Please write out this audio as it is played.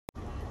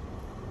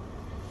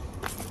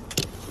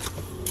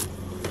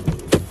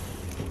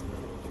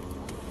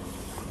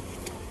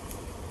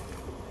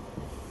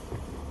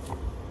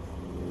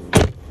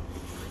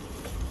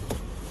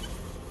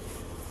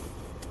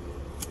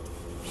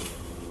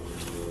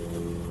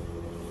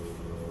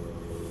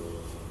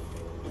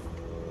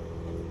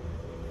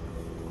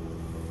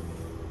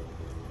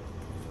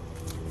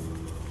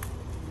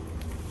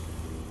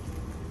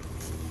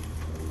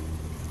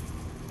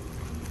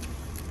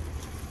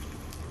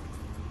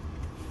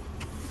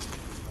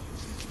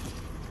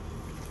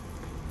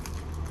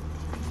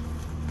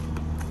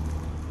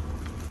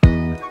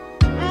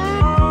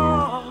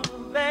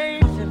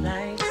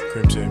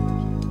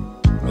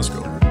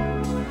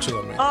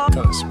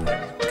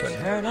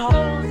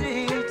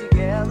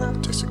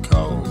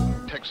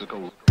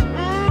Mexico.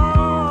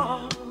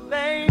 Oh,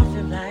 baby,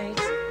 tonight.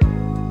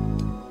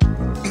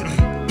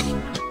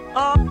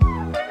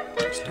 Oh,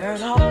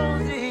 turn all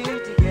these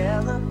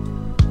together.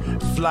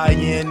 Fly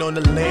in on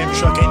the lamb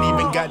truck, ain't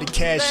even got the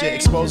cash yet.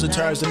 Exposing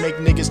terms to make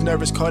niggas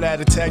nervous, caught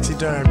out a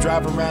taxiderm.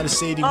 Drive around the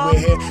city with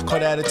hair,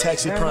 caught out a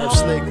taxi perm.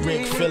 Slick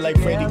Rick, feel like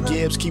Freddie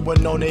Gibbs, keep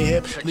one on their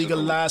hip.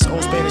 Legalized,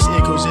 old Spanish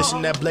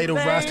inquisition, that blade of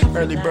rise.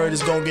 Early bird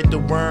is gon' get the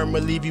worm,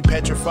 will leave you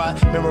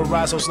petrified.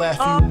 Memorize those last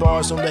few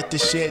bars, don't let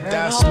this shit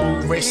die.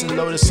 Smooth, racing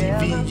low to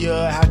CV,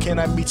 yeah. How can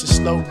I beat you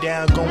slow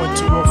down? Going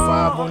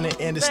 205 on the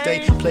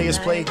interstate. Players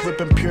play,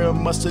 whipping pure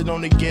mustard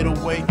on the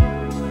getaway.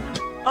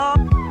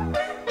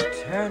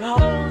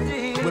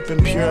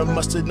 Whipping pure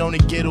mustard on the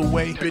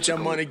getaway. Bitch,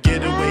 I'm on a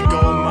getaway.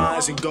 Gold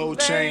mines and gold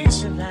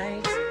chains.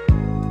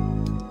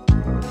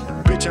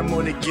 Bitch, I'm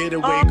on a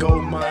getaway.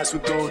 Gold mines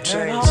with gold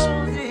chains.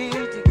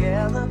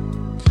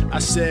 I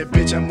said,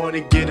 bitch, I'm on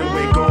a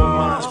getaway. Gold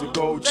mines with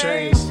gold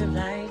chains.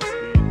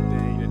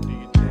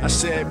 I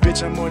said,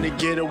 bitch, I'm on a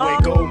getaway.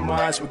 Gold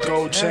mines with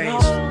gold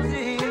chains.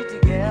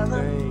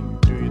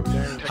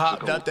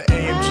 Hopped out the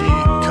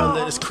AMG,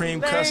 color is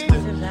cream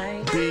custard.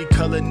 B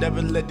color,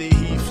 never let the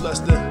heat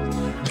fluster.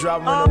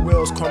 Driving the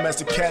wheels, chrome as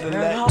the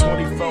Cadillac.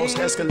 24s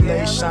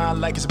Escalade, shine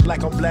like it's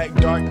black on black.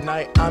 Dark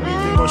night, I'm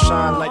even gon'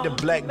 shine like the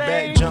black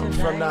bat. Jump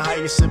from the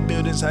highest of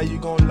buildings, how you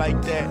gon'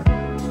 like that?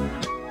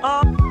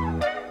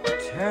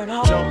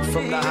 Jump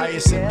from the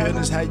highest of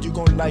buildings, how you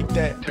gon' like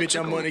that? Bitch,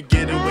 I'm on a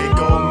getaway,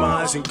 gold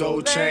mines and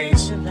gold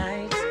chains.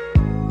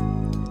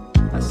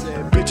 I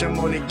said, bitch, I'm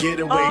on a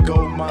getaway,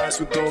 gold mines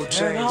with gold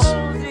chains.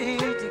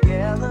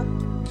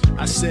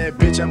 I said,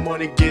 bitch, I'm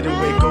on a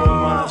getaway, gold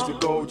mines with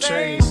gold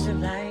chains.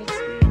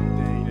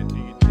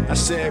 I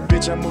said,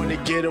 bitch, I'm on a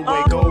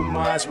getaway, gold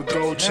mines with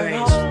gold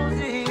chains.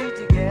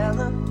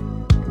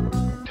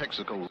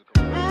 Mexico.